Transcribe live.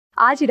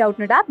आज ही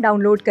Doubtnut app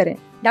download करें।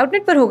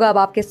 Doubtnut पर होगा अब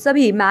आपके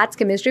सभी मैथ्स,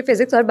 केमिस्ट्री,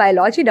 फिजिक्स और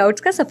बायोलॉजी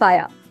डाउट्स का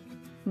सफाया।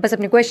 बस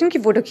अपने क्वेश्चन की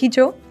फोटो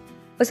खींचो,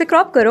 उसे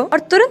क्रॉप करो और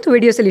तुरंत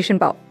वीडियो सोल्यूशन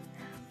पाओ।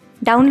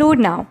 Download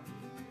now.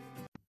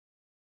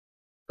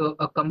 So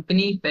a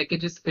company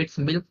packages its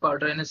milk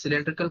powder in a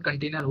cylindrical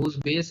container whose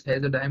base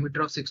has a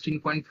diameter of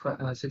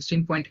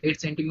 16.8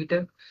 centimeter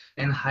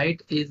and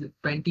height is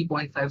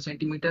 20.5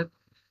 centimeter.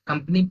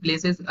 Company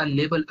places a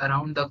label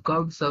around the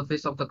curved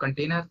surface of the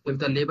container if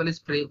the label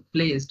is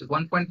placed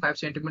 1.5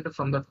 centimeter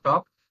from the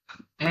top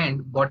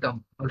and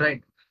bottom. All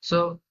right.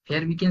 So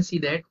here we can see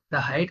that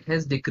the height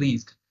has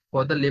decreased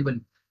for the label.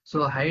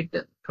 So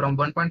height from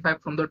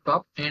 1.5 from the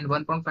top and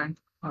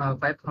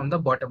 1.5 from the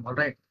bottom.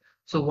 All right.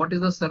 So what is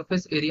the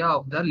surface area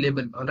of the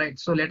label? All right.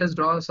 So let us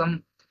draw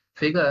some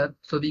figure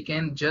so we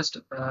can just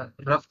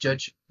rough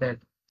judge that.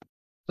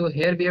 So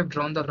here we have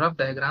drawn the rough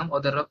diagram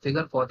or the rough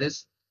figure for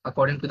this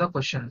according to the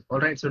question.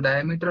 All right. So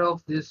diameter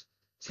of this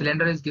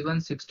cylinder is given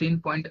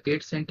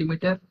 16.8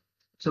 centimeter.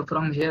 So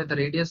from here the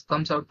radius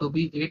comes out to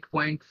be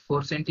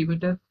 8.4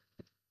 centimeter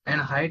and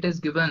height is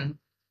given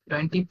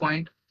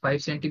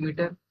 20.5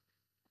 centimeter.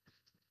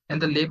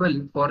 And the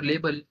label for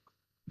label,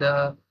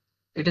 the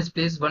it is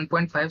placed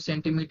 1.5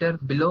 centimeter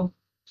below,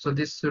 so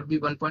this should be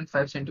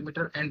 1.5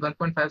 centimeter and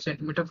 1.5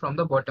 centimeter from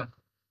the bottom.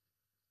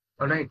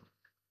 All right,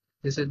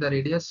 this is the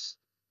radius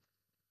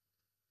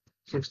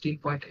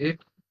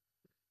 16.8,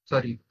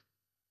 sorry,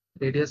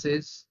 radius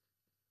is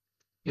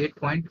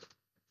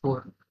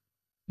 8.4.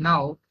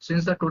 Now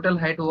since the total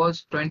height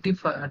was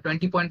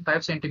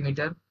 20.5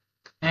 centimeter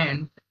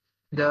and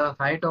the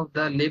height of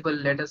the label,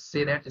 let us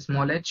say that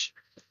small h,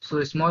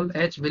 so small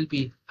h will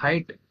be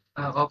height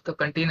of the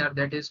container,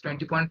 that is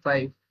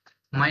 20.5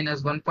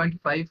 minus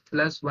 1.5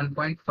 plus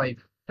 1.5,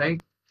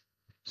 right?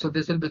 So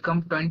this will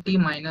become 20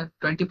 minus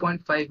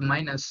 20.5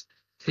 minus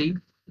 3,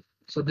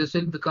 so this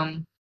will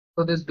become,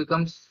 so this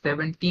becomes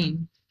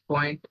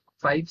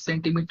 17.5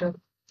 centimeter.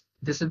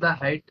 This is the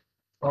height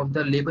of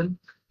the label.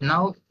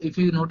 Now if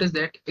you notice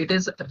that it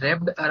is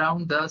wrapped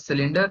around the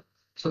cylinder,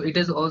 so it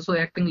is also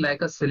acting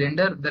like a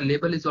cylinder. The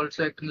label is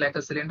also acting like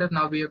a cylinder.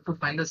 Now we have to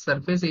find the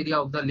surface area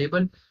of the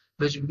label,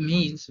 which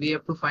means we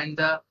have to find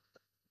the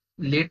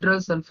lateral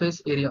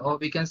surface area, or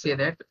we can say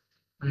that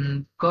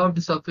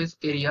curved surface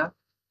area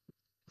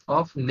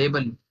of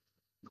label.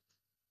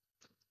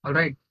 All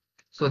right,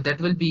 so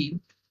that will be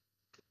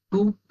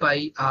 2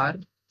 pi r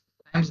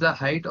times the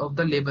height of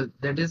the label,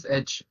 that is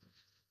h.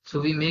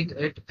 So we make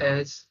it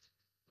as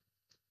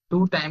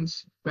 2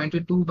 times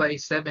 22 by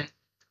 7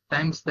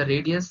 times the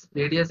radius.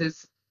 Radius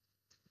is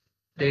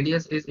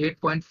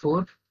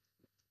 8.4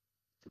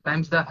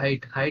 times the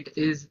height. Height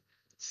is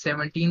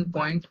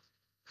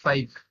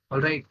 17.5.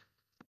 All right.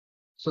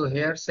 So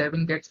here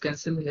 7 gets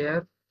cancelled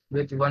here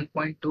with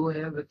 1.2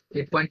 here with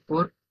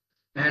 8.4,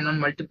 and on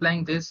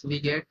multiplying this we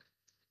get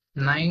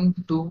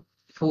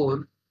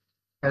 924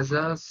 as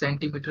a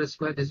centimeter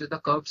square. This is the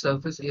curved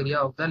surface area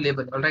of the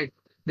label. All right.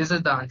 This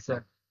is the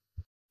answer.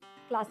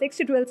 Class 6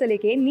 से 12 से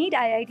लेके NEET,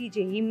 IIT,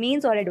 JEE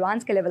mains और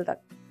advance के level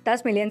तक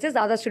 10 million से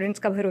ज्यादा students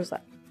का भरोसा।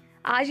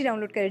 आज ही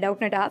डाउनलोड करें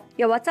डाउटनेट ऐप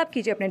या व्हाट्सएप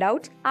कीजिए अपने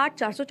डाउट्स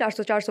 8400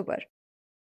 400 400 पर।